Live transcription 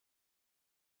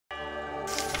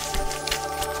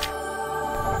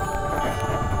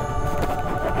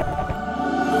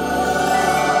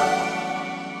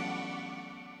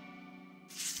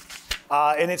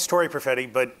And it's Tory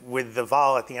Perfetti, but with the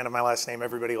vowel at the end of my last name,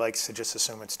 everybody likes to just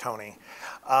assume it's Tony.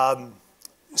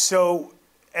 So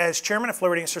as chairman of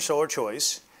Floridians for Solar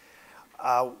Choice,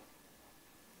 I'm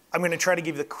going to try to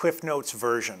give the Cliff Notes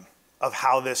version of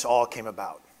how this all came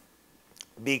about.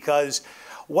 Because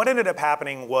what ended up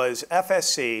happening was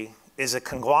FSC is a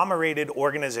conglomerated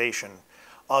organization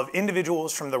of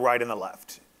individuals from the right and the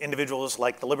left. Individuals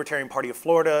like the Libertarian Party of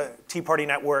Florida, Tea Party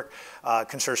Network,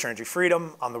 Conservative Energy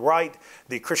Freedom on the right,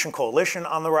 the Christian Coalition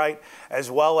on the right, as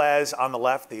well as on the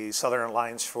left, the Southern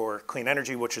Alliance for Clean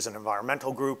Energy, which is an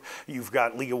environmental group. You've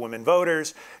got League of Women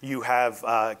Voters. You have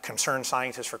Concerned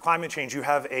Scientists for Climate Change. You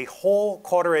have a whole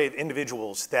coterie of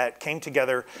individuals that came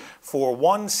together for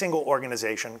one single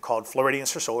organization called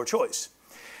Floridians for Solar Choice.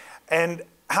 And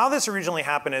how this originally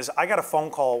happened is I got a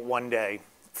phone call one day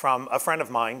from a friend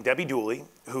of mine, Debbie Dooley,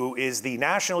 who is the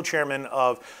national chairman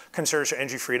of Conservative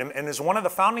Energy Freedom and is one of the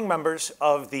founding members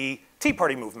of the Tea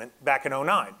Party movement back in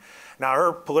 '09. Now,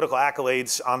 her political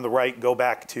accolades on the right go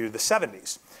back to the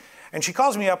 70s. And she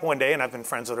calls me up one day, and I've been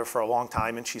friends with her for a long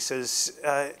time, and she says,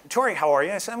 Tory, how are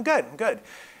you? I said, I'm good, I'm good.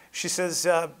 She says,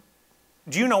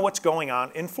 do you know what's going on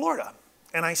in Florida?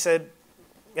 And I said,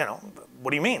 you know,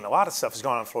 what do you mean? A lot of stuff is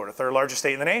going on in Florida, third largest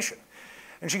state in the nation.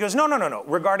 And she goes, no, no, no, no,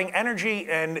 regarding energy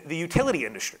and the utility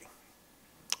industry.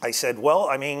 I said, well,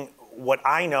 I mean, what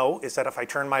I know is that if I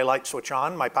turn my light switch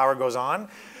on, my power goes on.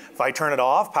 If I turn it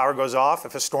off, power goes off.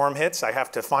 If a storm hits, I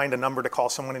have to find a number to call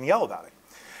someone and yell about it.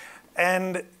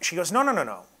 And she goes, no, no, no,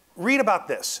 no, read about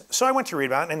this. So I went to read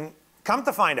about it, and come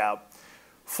to find out,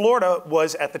 Florida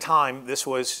was at the time, this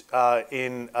was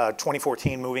in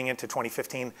 2014, moving into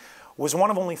 2015, was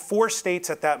one of only 4 states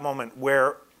at that moment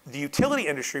where the utility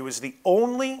industry was the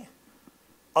only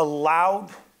allowed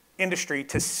industry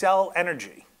to sell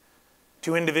energy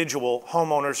to individual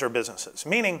homeowners or businesses.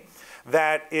 Meaning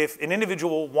that if an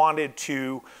individual wanted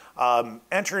to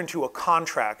enter into a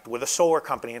contract with a solar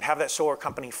company and have that solar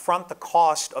company front the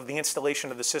cost of the installation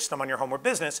of the system on your home or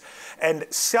business and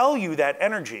sell you that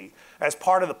energy as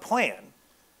part of the plan,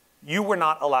 you were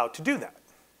not allowed to do that.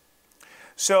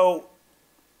 So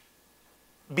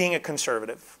being a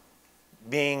conservative,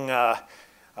 being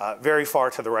very far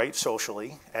to the right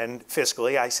socially and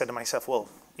fiscally, I said to myself, well,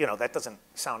 you know, that doesn't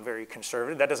sound very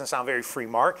conservative. That doesn't sound very free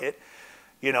market.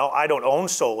 You know, I don't own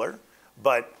solar,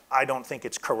 but I don't think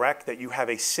it's correct that you have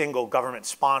a single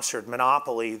government-sponsored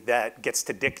monopoly that gets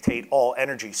to dictate all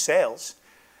energy sales.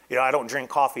 You know, I don't drink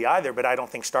coffee either, but I don't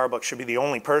think Starbucks should be the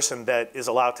only person that is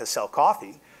allowed to sell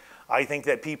coffee. I think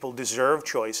that people deserve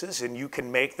choices, and you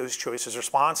can make those choices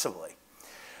responsibly.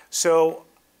 So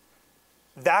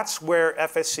that's where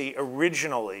FSC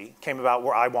originally came about,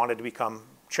 where I wanted to become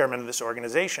chairman of this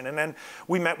organization. And then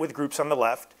we met with groups on the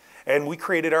left, and we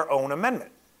created our own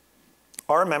amendment.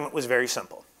 Our amendment was very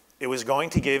simple. It was going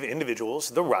to give individuals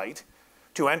the right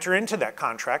to enter into that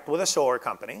contract with a solar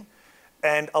company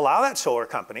and allow that solar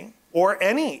company or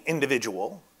any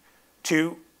individual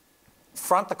to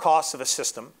front the cost of a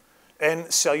system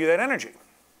and sell you that energy.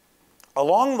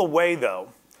 Along the way, though,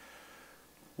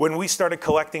 when we started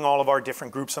collecting all of our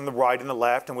different groups on the right and the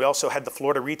left, and we also had the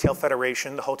Florida Retail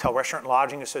Federation, the Hotel, Restaurant, and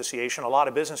Lodging Association, a lot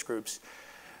of business groups,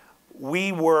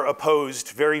 we were opposed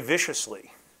very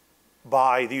viciously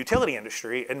by the utility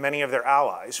industry and many of their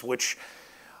allies, which,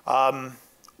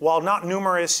 while not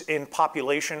numerous in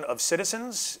population of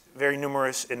citizens, very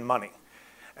numerous in money.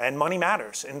 And money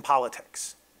matters in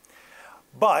politics.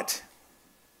 But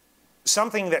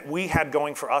something that we had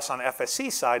going for us on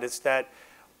FSC side is that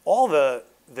all the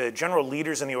general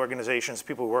leaders in the organizations,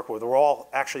 people we work with, were all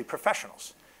actually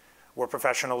professionals. We're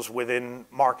professionals within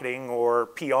marketing or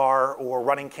PR or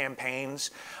running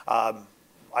campaigns.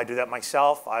 I do that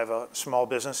myself. I have a small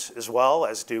business as well,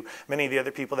 as do many of the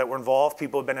other people that were involved.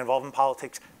 People have been involved in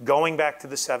politics going back to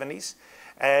the 70s.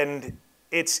 And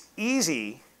it's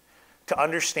easy to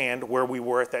understand where we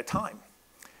were at that time.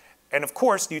 And of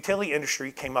course, the utility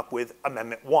industry came up with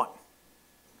Amendment 1.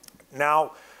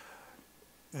 Now,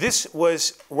 this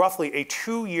was roughly a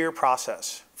 2-year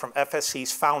process from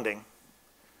FSC's founding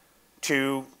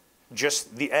to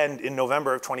just the end in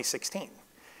November of 2016.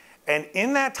 And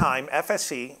in that time,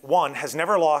 FSC, 1, has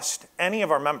never lost any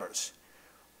of our members,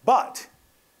 but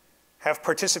have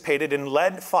participated in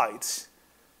led fights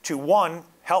to, 1,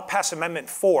 help pass Amendment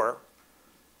 4,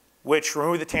 which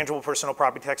removed the tangible personal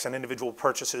property tax on individual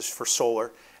purchases for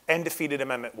solar, and defeated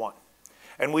Amendment 1.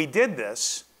 And we did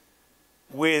this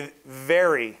with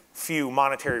very few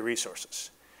monetary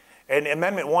resources. And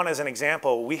Amendment 1, as an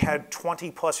example, we had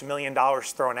 $20+ million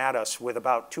thrown at us with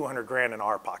about 200 grand in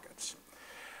our pockets.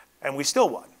 And we still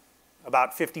won.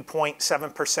 About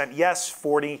 50.7% yes,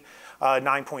 40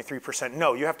 9.3%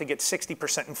 no. You have to get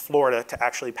 60% in Florida to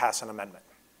actually pass an amendment.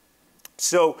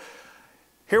 So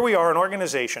here we are, an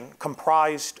organization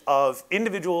comprised of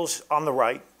individuals on the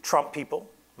right, Trump people,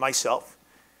 myself,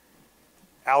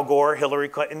 Al Gore, Hillary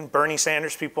Clinton, Bernie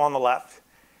Sanders people on the left,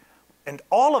 and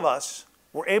all of us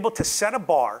were able to set a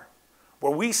bar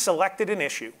where we selected an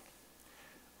issue,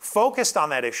 focused on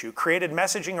that issue, created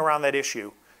messaging around that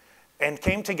issue, and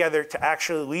came together to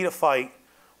actually lead a fight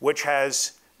which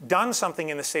has done something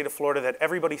in the state of Florida that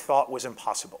everybody thought was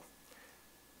impossible.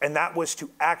 And that was to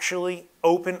actually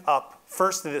open up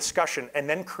first the discussion and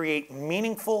then create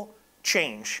meaningful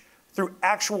change through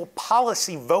actual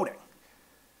policy voting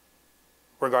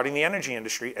regarding the energy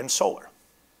industry and solar.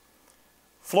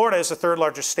 Florida, as the third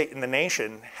largest state in the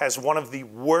nation, has one of the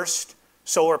worst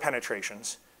solar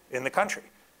penetrations in the country.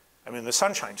 I mean, the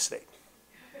Sunshine State.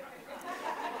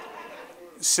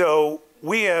 So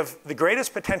we have the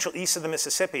greatest potential east of the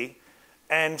Mississippi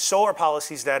and solar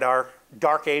policies that are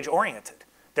dark age oriented.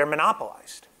 They're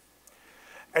monopolized.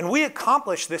 And we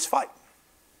accomplished this fight.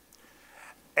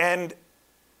 And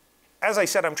as I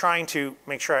said, I'm trying to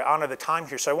make sure I honor the time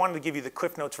here, so I wanted to give you the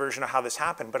Cliff Notes version of how this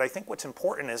happened. But I think what's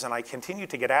important is, and I continue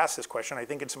to get asked this question, I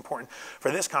think it's important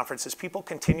for this conference, is people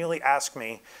continually ask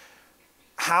me,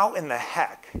 how in the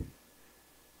heck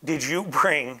did you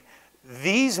bring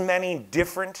these many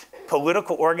different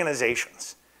political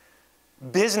organizations,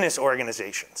 business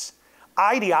organizations,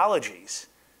 ideologies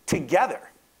together,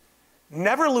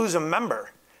 never lose a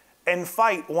member, and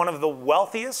fight one of the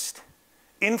wealthiest,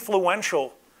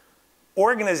 influential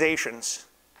organizations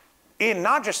in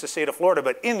not just the state of Florida,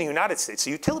 but in the United States, the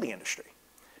utility industry,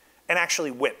 and actually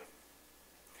win?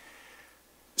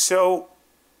 So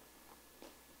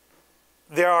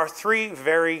there are three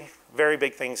very, very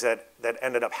big things that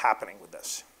ended up happening with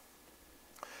this.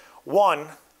 One,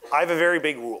 I have a very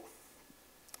big rule,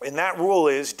 and that rule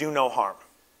is do no harm.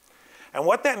 And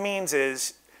what that means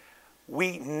is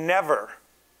we never,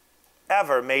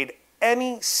 ever made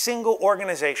any single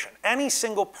organization, any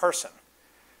single person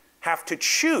have to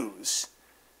choose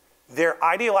their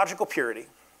ideological purity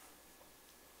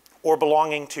or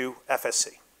belonging to FSC.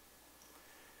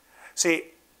 See,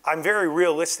 I'm very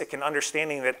realistic in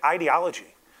understanding that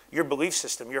ideology, your belief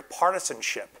system, your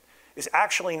partisanship is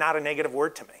actually not a negative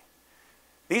word to me.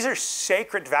 These are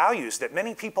sacred values that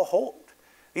many people hold.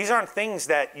 These aren't things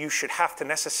that you should have to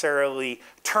necessarily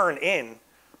turn in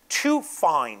to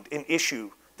find an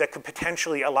issue that could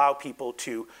potentially allow people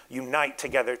to unite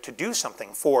together to do something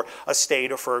for a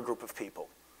state or for a group of people.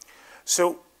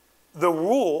 So the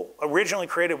rule originally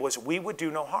created was we would do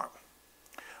no harm.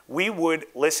 We would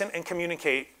listen and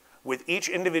communicate with each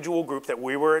individual group that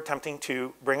we were attempting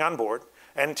to bring on board,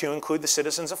 and to include the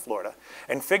citizens of Florida,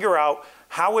 and figure out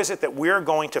how is it that we're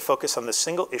going to focus on this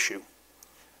single issue,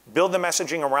 build the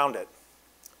messaging around it,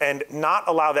 and not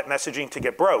allow that messaging to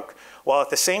get broke, while at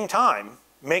the same time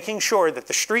making sure that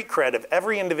the street cred of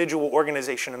every individual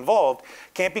organization involved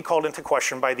can't be called into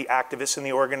question by the activists and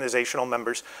the organizational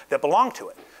members that belong to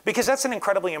it. Because that's an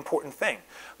incredibly important thing.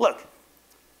 Look,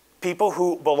 people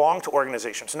who belong to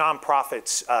organizations,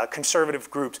 nonprofits, conservative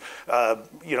groups,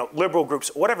 liberal groups,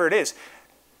 whatever it is,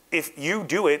 if you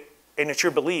do it and it's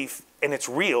your belief and it's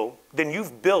real, then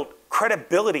you've built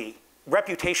credibility,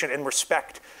 reputation, and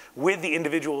respect with the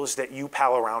individuals that you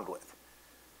pal around with.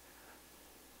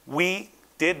 We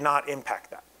did not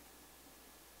impact that.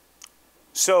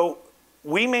 So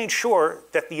we made sure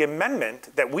that the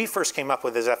amendment that we first came up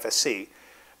with as FSC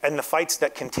and the fights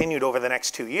that continued over the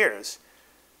next 2 years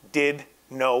did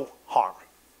no harm.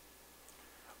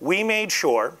 We made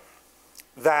sure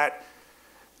that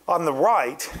on the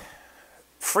right,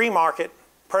 free market,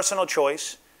 personal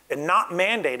choice, and not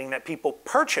mandating that people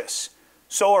purchase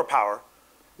solar power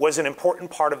was an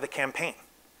important part of the campaign.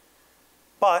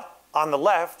 But on the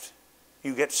left,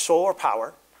 you get solar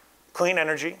power, clean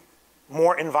energy,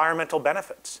 more environmental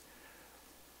benefits,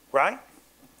 right?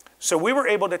 So we were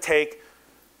able to take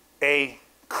a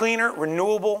cleaner,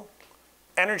 renewable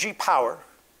energy power,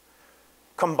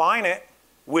 combine it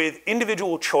with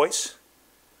individual choice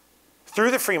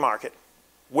through the free market,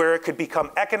 where it could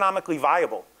become economically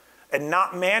viable and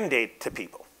not mandate to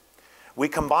people. We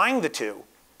combined the two,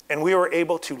 and we were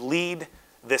able to lead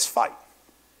this fight.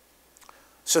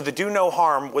 So the do no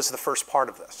harm was the first part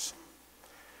of this.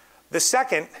 The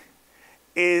second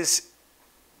is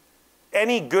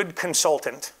any good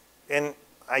consultant, and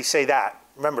I say that,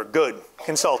 remember, good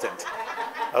consultant,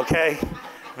 okay?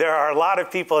 There are a lot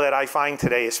of people that I find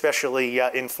today, especially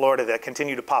in Florida, that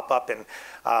continue to pop up and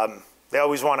They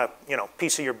always want a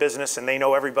piece of your business, and they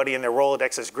know everybody in their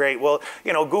Rolodex is great. Well,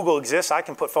 Google exists. I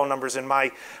can put phone numbers in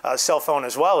my cell phone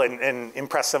as well and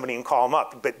impress somebody and call them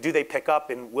up. But do they pick up,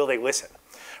 and will they listen?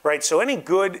 Right? So any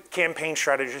good campaign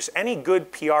strategist, any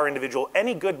good PR individual,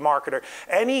 any good marketer,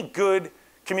 any good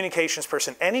communications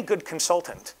person, any good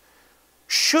consultant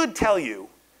should tell you,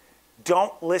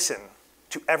 don't listen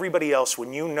to everybody else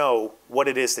when you know what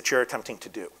it is that you're attempting to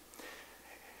do.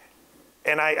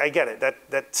 And I get it,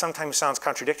 that sometimes sounds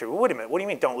contradictory. Well, wait a minute, what do you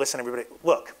mean don't listen to everybody?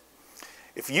 Look,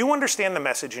 if you understand the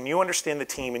message and you understand the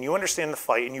team and you understand the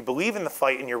fight and you believe in the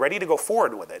fight and you're ready to go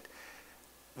forward with it,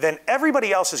 then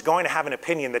everybody else is going to have an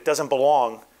opinion that doesn't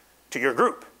belong to your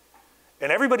group.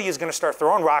 And everybody is going to start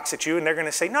throwing rocks at you, and they're going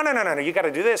to say, no, you got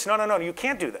to do this. No, you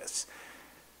can't do this.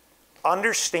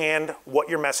 Understand what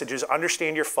your message is,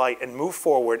 understand your fight, and move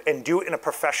forward and do it in a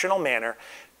professional manner.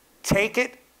 Take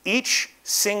it each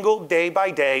single day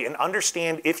by day and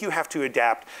understand if you have to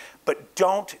adapt, but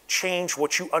don't change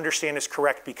what you understand is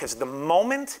correct, because the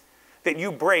moment that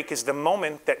you break is the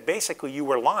moment that basically you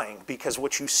were lying, because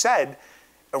what you said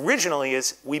originally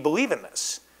is, we believe in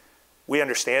this. We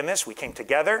understand this, we came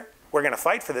together, we're going to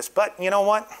fight for this, but you know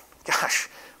what? Gosh,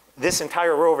 this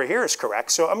entire row over here is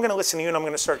correct, so I'm going to listen to you and I'm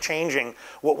going to start changing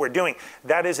what we're doing.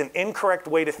 That is an incorrect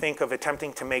way to think of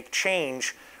attempting to make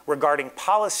change regarding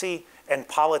policy and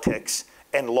politics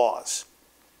and laws.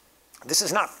 This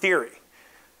is not theory.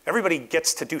 Everybody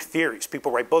gets to do theories.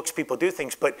 People write books, people do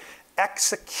things, but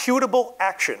executable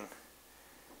action,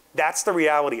 that's the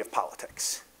reality of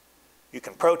politics. You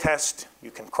can protest,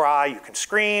 you can cry, you can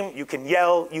scream, you can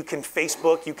yell, you can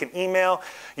Facebook, you can email,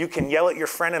 you can yell at your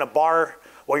friend in a bar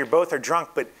while you both are drunk,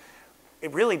 but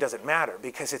it really doesn't matter,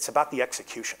 because it's about the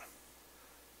execution.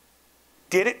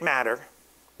 Did it matter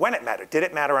when it mattered? Did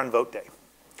it matter on vote day?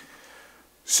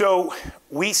 So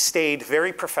we stayed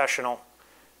very professional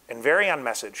and very on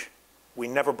message. We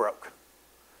never broke.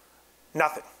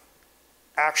 Nothing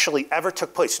actually ever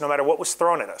took place, no matter what was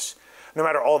thrown at us, no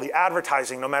matter all the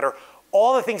advertising, no matter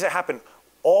all the things that happened.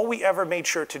 All we ever made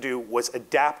sure to do was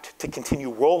adapt to continue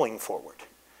rolling forward.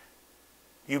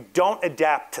 You don't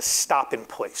adapt to stop in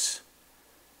place.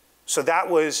 So that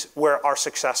was where our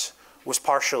success was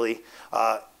partially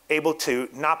able to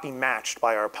not be matched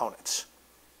by our opponents.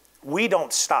 We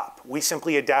don't stop. We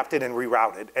simply adapted and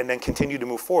rerouted and then continued to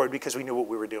move forward because we knew what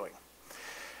we were doing.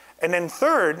 And then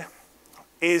third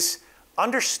is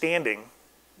understanding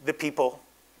the people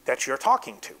that you're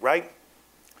talking to, right?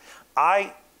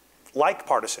 I like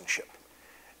partisanship,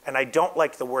 and I don't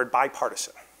like the word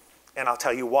bipartisan, and I'll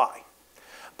tell you why.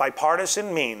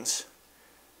 Bipartisan means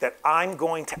that I'm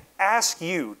going to ask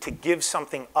you to give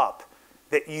something up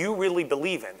that you really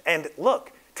believe in. And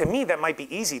look, to me, that might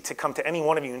be easy to come to any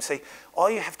one of you and say, all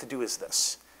you have to do is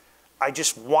this. I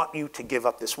just want you to give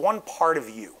up this one part of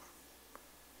you.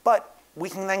 But we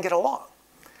can then get along.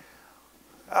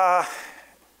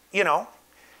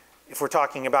 If we're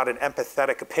talking about an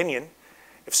empathetic opinion,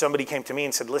 if somebody came to me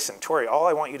and said, listen, Tory, all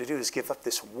I want you to do is give up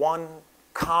this one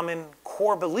common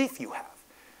core belief you have,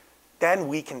 then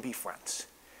we can be friends.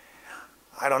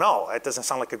 I don't know, it doesn't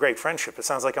sound like a great friendship. It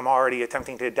sounds like I'm already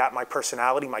attempting to adapt my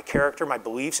personality, my character, my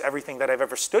beliefs, everything that I've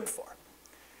ever stood for.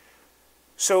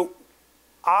 So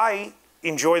I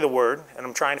enjoy the word, and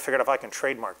I'm trying to figure out if I can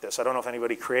trademark this. I don't know if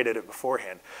anybody created it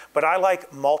beforehand, but I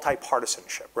like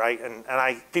multi-partisanship, right?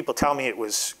 And people tell me it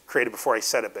was created before I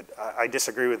said it, but I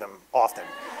disagree with them often.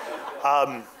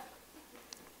 Our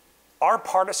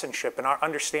partisanship and our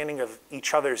understanding of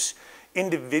each other's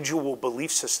individual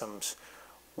belief systems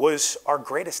was our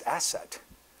greatest asset,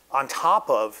 on top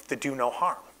of the do no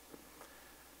harm,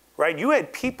 right? You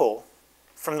had people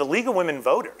from the League of Women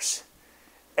Voters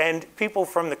and people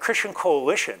from the Christian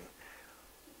Coalition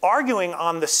arguing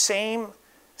on the same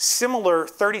similar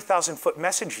 30,000-foot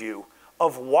message view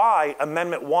of why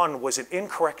Amendment 1 was an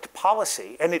incorrect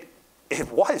policy, and it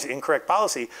was incorrect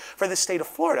policy for the state of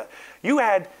Florida. You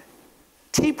had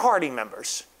Tea Party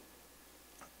members,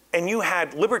 and you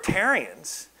had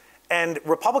libertarians and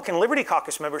Republican Liberty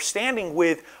Caucus members standing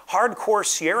with hardcore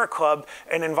Sierra Club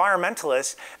and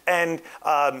environmentalists and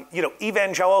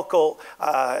evangelical,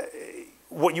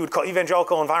 what you would call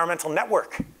evangelical environmental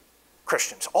network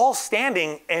Christians, all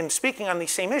standing and speaking on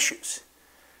these same issues.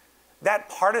 That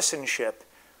partisanship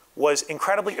was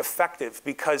incredibly effective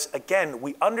because, again,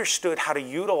 we understood how to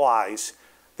utilize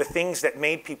the things that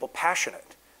made people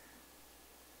passionate.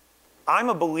 I'm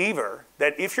a believer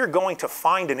that if you're going to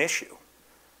find an issue,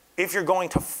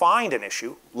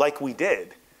 like we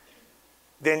did,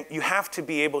 then you have to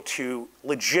be able to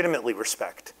legitimately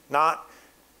respect, not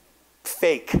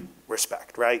fake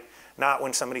respect, right? not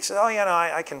when somebody says, oh, yeah, no,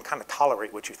 I can kind of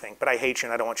tolerate what you think, but I hate you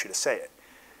and I don't want you to say it,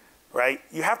 right?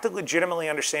 You have to legitimately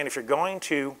understand if you're going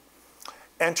to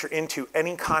enter into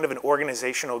any kind of an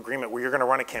organizational agreement where you're going to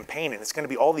run a campaign and it's going to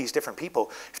be all these different people,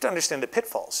 you have to understand the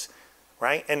pitfalls,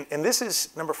 right? And this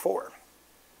is number 4.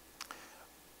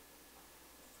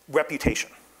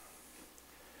 Reputation.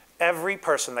 Every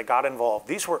person that got involved,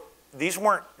 these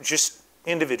weren't just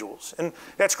individuals. And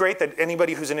that's great that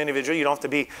anybody who's an individual, you don't have to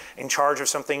be in charge of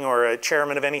something or a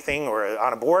chairman of anything or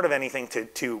on a board of anything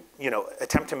to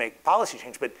attempt to make policy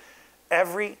change. But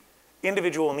every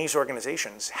individual in these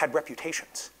organizations had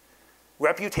reputations.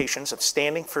 Reputations of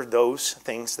standing for those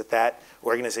things that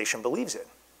organization believes in.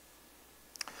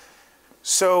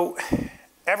 So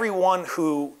everyone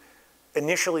who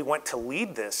initially went to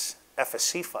lead this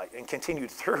FSC fight and continued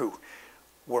through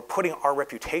were putting our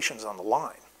reputations on the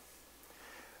line.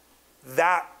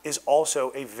 That is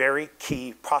also a very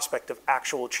key prospect of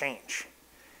actual change.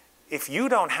 If you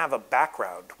don't have a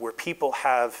background where people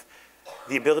have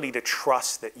the ability to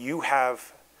trust that you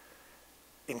have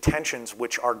intentions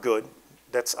which are good,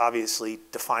 that's obviously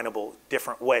definable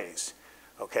different ways,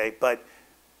 okay? But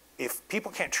if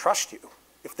people can't trust you,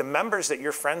 if the members that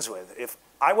you're friends with, if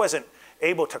I wasn't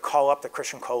able to call up the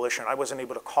Christian Coalition, I wasn't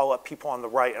able to call up people on the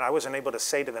right, and I wasn't able to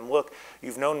say to them, look,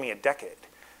 you've known me a decade.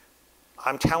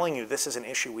 I'm telling you this is an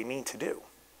issue we need to do.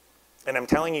 And I'm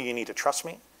telling you, you need to trust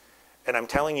me. And I'm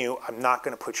telling you, I'm not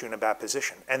going to put you in a bad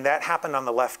position. And that happened on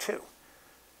the left too.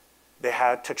 They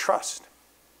had to trust.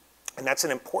 And that's an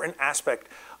important aspect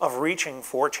of reaching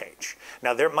for change.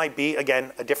 Now, there might be,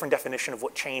 again, a different definition of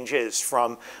what change is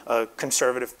from a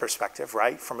conservative perspective,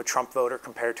 right? From a Trump voter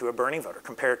compared to a Bernie voter,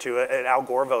 compared to an Al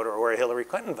Gore voter or a Hillary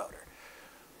Clinton voter.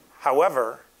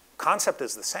 However, concept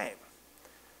is the same,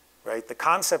 right? The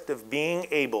concept of being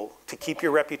able to keep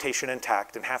your reputation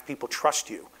intact and have people trust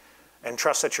you and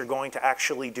trust that you're going to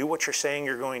actually do what you're saying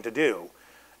you're going to do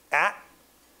at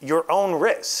your own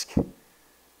risk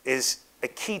is a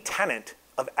key tenet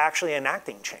of actually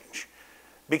enacting change.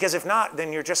 Because if not,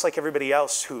 then you're just like everybody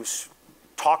else who's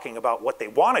talking about what they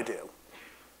want to do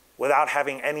without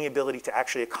having any ability to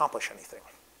actually accomplish anything.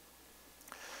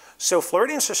 So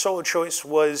Floridians for Solar Choice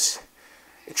was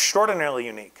extraordinarily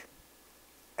unique.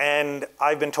 And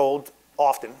I've been told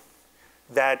often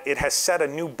that it has set a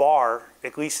new bar,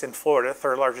 at least in Florida,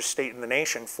 third largest state in the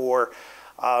nation, for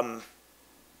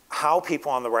how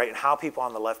people on the right and how people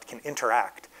on the left can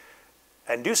interact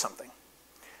and do something.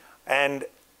 And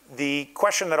the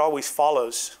question that always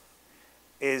follows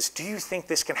is, do you think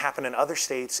this can happen in other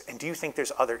states? And do you think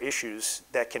there's other issues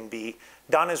that can be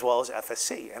done as well as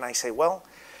FSC? And I say, well,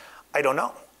 I don't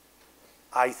know.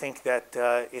 I think that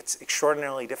it's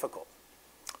extraordinarily difficult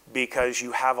because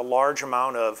you have a large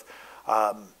amount of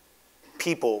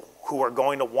people who are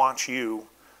going to want you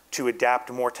to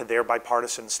adapt more to their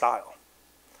bipartisan style.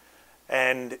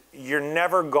 And you're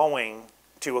never going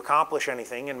to accomplish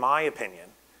anything, in my opinion,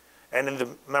 and in the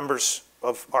members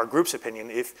of our group's opinion,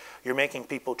 if you're making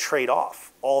people trade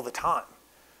off all the time.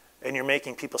 And you're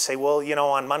making people say, well, you know,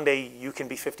 on Monday you can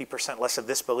be 50% less of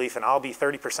this belief and I'll be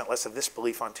 30% less of this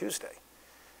belief on Tuesday.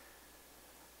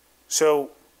 So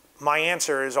my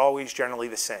answer is always generally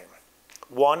the same.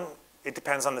 One, it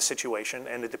depends on the situation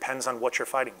and it depends on what you're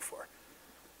fighting for.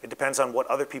 It depends on what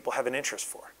other people have an interest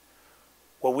for.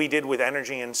 What we did with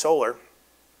energy and solar,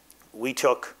 we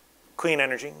took clean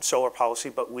energy and solar policy,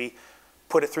 but we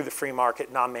put it through the free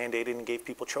market, non-mandated, and gave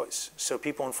people choice. So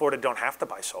people in Florida don't have to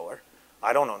buy solar.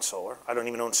 I don't own solar. I don't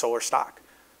even own solar stock.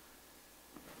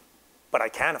 But I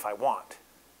can if I want.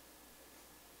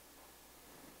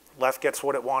 Left gets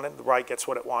what it wanted. The right gets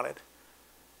what it wanted.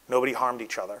 Nobody harmed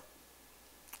each other.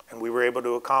 And we were able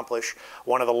to accomplish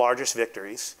one of the largest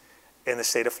victories in the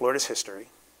state of Florida's history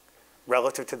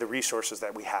relative to the resources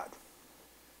that we had.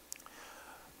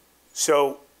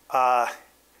 So I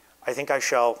think I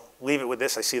shall leave it with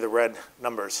this. I see the red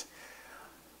numbers.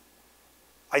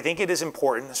 I think it is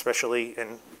important, especially,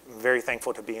 and I'm very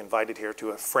thankful to be invited here to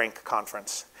a frank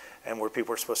conference and where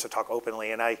people are supposed to talk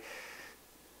openly. And I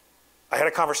had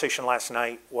a conversation last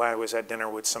night while I was at dinner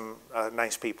with some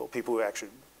nice people who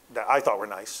actually, that I thought were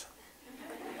nice.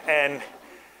 And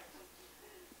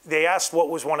they asked what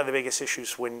was one of the biggest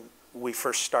issues when we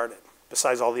first started,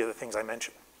 besides all the other things I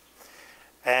mentioned.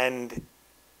 And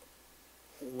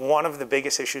one of the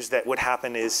biggest issues that would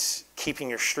happen is keeping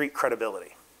your street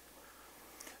credibility.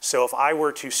 So if I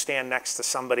were to stand next to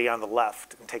somebody on the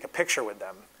left and take a picture with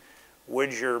them,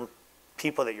 would your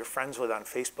people that you're friends with on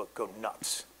Facebook go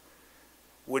nuts?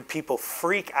 Would people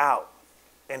freak out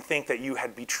and think that you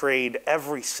had betrayed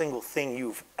every single thing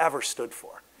you've ever stood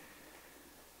for?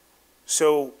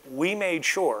 So we made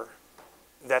sure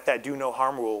that do no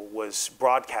harm rule was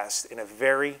broadcast in a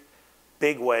very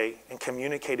big way and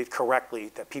communicated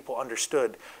correctly, that people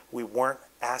understood we weren't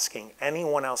asking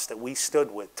anyone else that we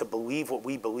stood with to believe what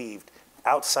we believed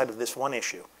outside of this one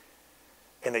issue,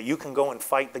 and that you can go and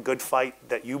fight the good fight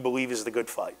that you believe is the good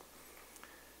fight.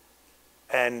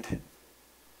 And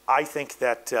I think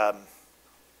that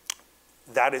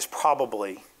that is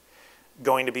probably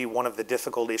going to be one of the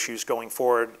difficult issues going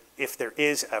forward, if there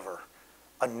is ever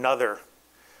another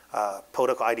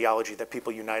political ideology that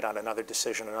people unite on, another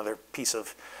decision, another piece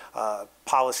of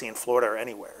policy in Florida or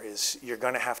anywhere. Is you're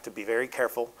going to have to be very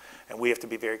careful, and we have to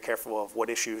be very careful of what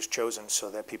issue is chosen, so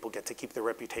that people get to keep their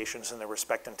reputations and their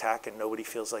respect intact, and nobody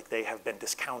feels like they have been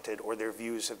discounted or their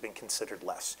views have been considered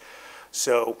less.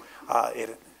 So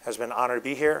it has been an honor to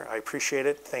be here. I appreciate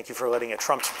it. Thank you for letting a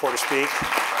Trump supporter speak.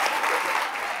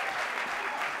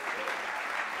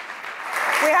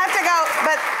 We have to go,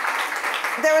 but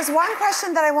there was one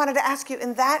question that I wanted to ask you,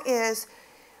 and that is,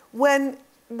 when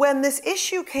this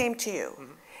issue came to you,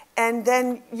 and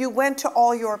then you went to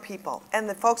all your people, and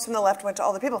the folks from the left went to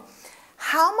all the people,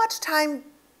 how much time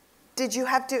did you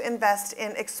have to invest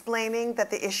in explaining that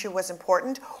the issue was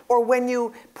important? Or when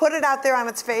you put it out there on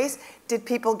its face, did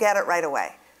people get it right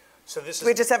away? So this is,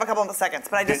 we just have a couple of seconds,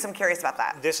 but I just am curious about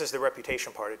that. This is the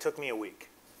reputation part. It took me a week.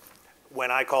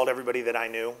 When I called everybody that I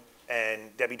knew,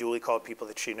 and Debbie Dooley called people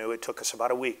that she knew, it took us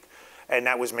about a week. And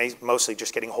that was mostly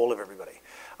just getting hold of everybody.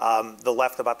 The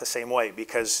left about the same way,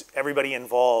 because everybody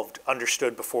involved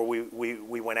understood before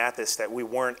we went at this that we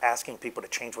weren't asking people to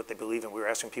change what they believe in. We were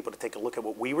asking people to take a look at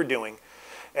what we were doing,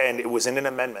 and it was in an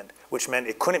amendment, which meant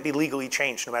it couldn't be legally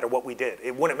changed no matter what we did.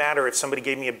 It wouldn't matter if somebody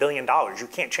gave me $1 billion. You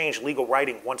can't change legal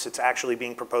writing once it's actually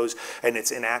being proposed and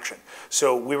it's in action.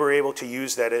 So we were able to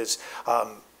use that as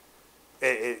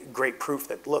great proof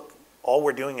that, look, all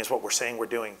we're doing is what we're saying we're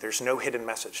doing. There's no hidden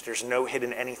message. There's no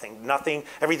hidden anything. Nothing.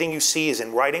 Everything you see is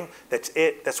in writing. That's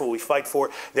it. That's what we fight for.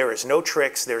 There is no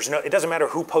tricks. It doesn't matter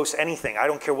who posts anything. I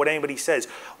don't care what anybody says.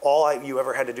 All you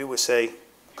ever had to do was say,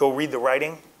 go read the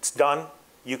writing. It's done.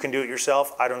 You can do it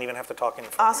yourself. I don't even have to talk any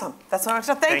further. Awesome. That's what I want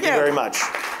to say. Thank you. Thank you very much.